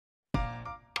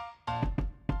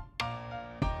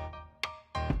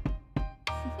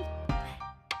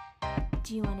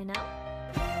Do you want to know?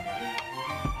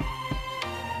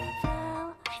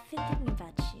 Well, I've been thinking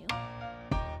about you,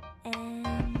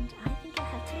 and I think I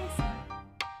have to listen,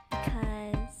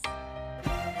 because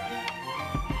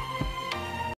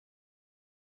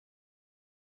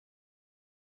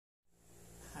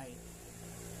Hi.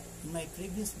 In my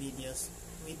previous videos,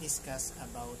 we discussed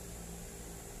about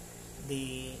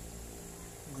the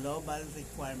global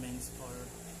requirements for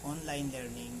online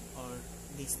learning or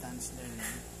distance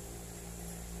learning.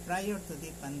 Prior to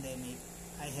the pandemic,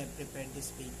 I have prepared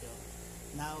this video.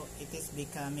 Now it is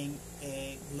becoming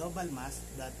a global must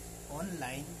that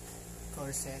online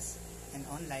courses and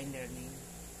online learning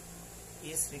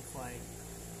is required.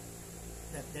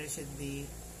 That there should be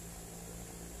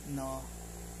no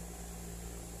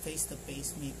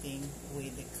face-to-face meeting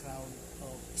with a crowd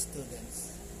of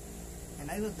students.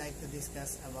 And I would like to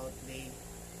discuss about the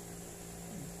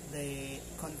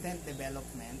content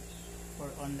development for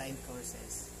online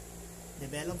courses.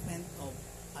 Development of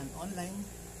an online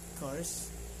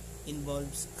course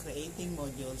involves creating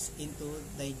modules into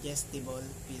digestible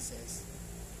pieces.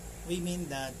 We mean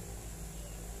that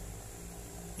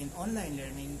in online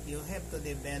learning, you have to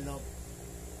develop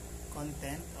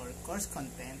content or course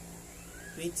content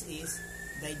which is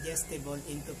digestible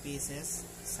into pieces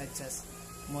such as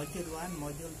Module 1,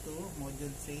 Module 2,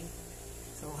 Module 3.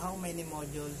 So how many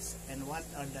modules and what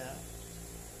are the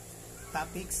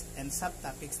topics and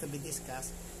subtopics to be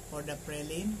discussed for the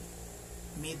prelim,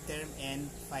 midterm,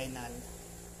 and final.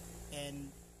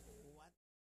 And what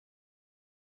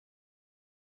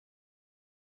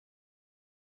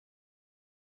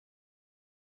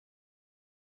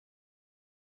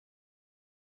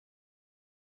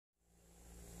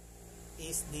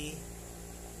is the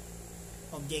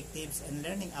objectives and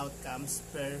learning outcomes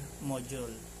per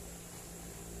module.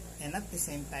 And at the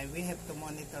same time, we have to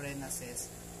monitor and assess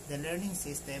the learning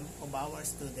system of our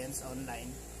students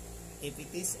online, if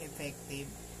it is effective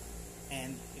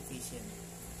and efficient.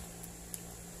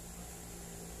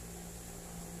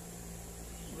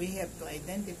 We have to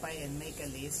identify and make a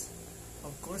list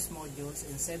of course modules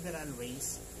in several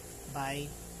ways by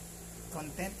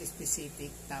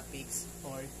content-specific topics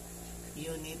or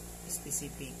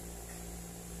unit-specific.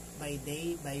 By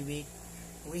day, by week,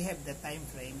 we have the time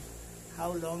frame.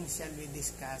 How long shall we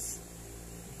discuss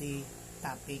the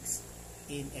topics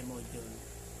in a module?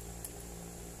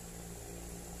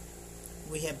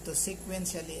 We have to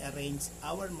sequentially arrange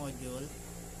our module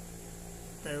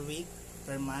per week,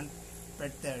 per month,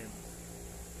 per term,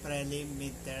 prelim,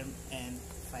 midterm, and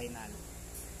final.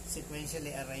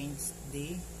 Sequentially arrange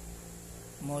the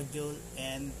module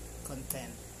and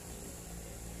content.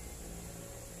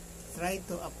 Try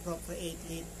to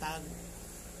appropriately tag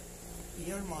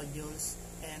your modules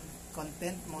and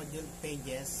content module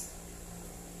pages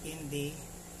in the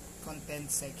content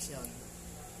section.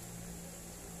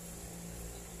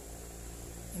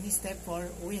 In step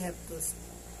 4, we have to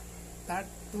start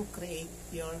to create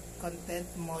your content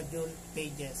module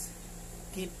pages.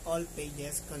 Keep all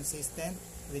pages consistent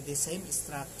with the same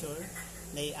structure,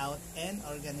 layout, and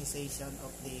organization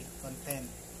of the content.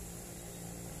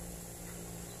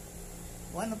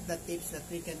 One of the tips that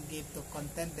we can give to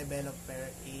content developer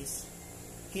is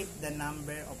keep the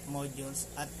number of modules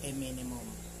at a minimum.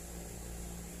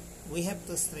 We have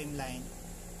to streamline.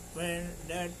 Where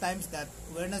there are times that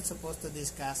we're not supposed to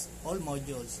discuss all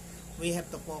modules. We have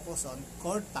to focus on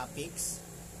core topics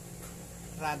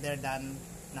rather than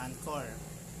non-core.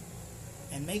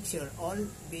 And make sure all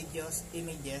videos,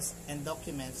 images, and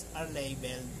documents are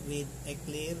labeled with a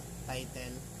clear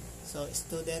title, so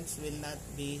students will not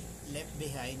be left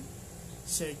behind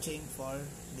searching for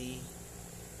the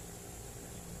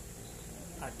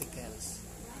articles.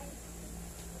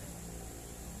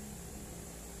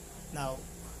 Now,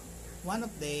 one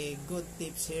of the good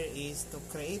tips here is to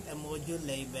create a module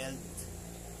labeled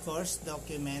course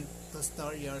document to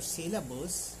store your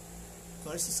syllabus,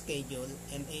 course schedule,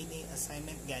 and any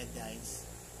assignment guidelines.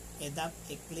 Adopt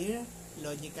a clear,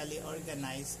 logically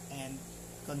organized, and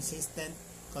consistent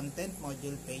content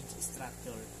module page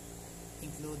structure,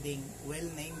 including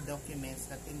well-named documents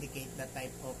that indicate the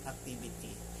type of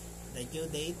activity, the due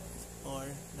date or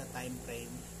the time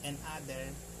frame, and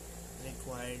other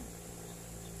required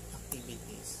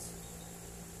activities.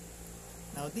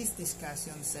 Now, this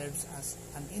discussion serves as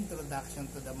an introduction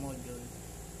to the module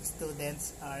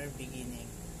students are beginning.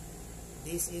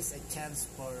 This is a chance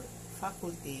for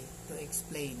faculty to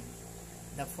explain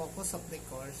the focus of the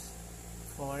course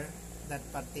for that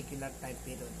particular time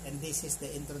period. And this is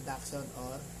the introduction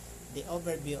or the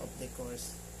overview of the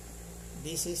course.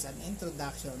 This is an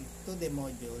introduction to the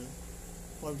module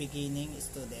for beginning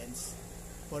students.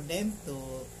 for them to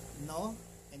know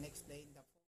and explain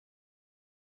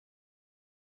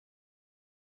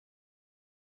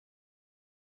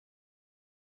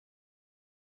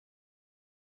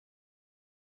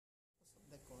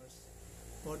the course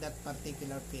for that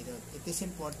particular period. It is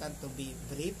important to be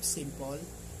brief, simple,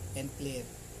 and clear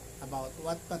about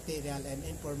what material and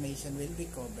information will be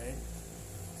covered,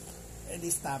 and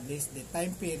establish the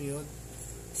time period,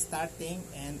 starting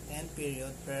and end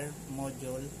period per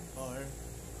module or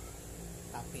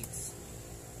topics.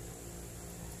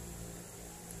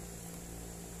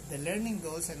 The learning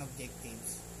goals and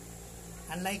objectives.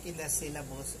 Unlike in the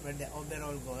syllabus where the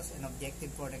overall goals and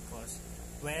objective for the course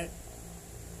were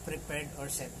prepared or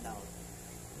set down,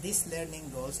 these learning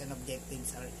goals and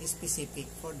objectives are specific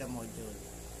for the module.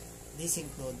 These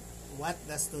include what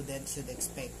the student should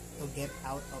expect to get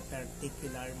out of a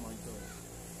particular module.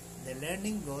 The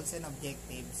learning goals and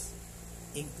objectives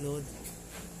include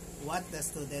what the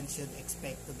student should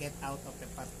expect to get out of a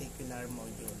particular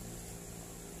module.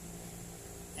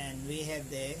 And we have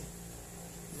the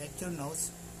lecture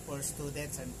notes for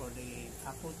students and for the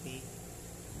faculty.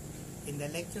 In the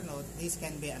lecture note, this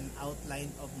can be an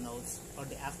outline of notes or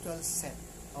the actual set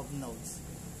of notes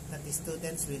that the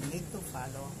students will need to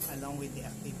follow along with the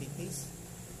activities,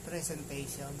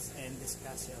 presentations, and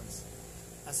discussions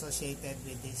associated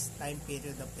with this time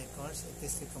period of the course. It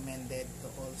is recommended to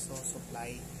also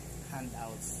supply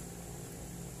handouts.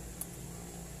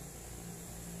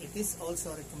 It is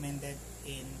also recommended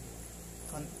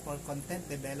for content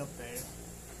developer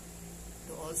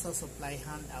to also supply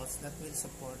handouts that will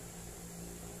support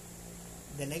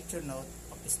the lecture note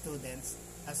of students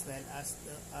as well as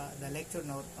the lecture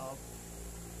note of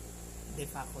the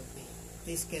faculty.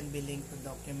 This can be linked to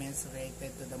documents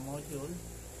related to the module,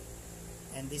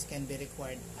 and this can be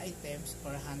required items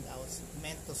or handouts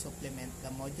meant to supplement the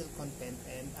module content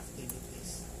and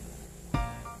activities.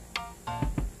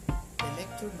 The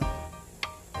lecture note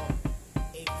of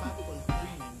a faculty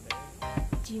member.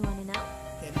 Do you want to know?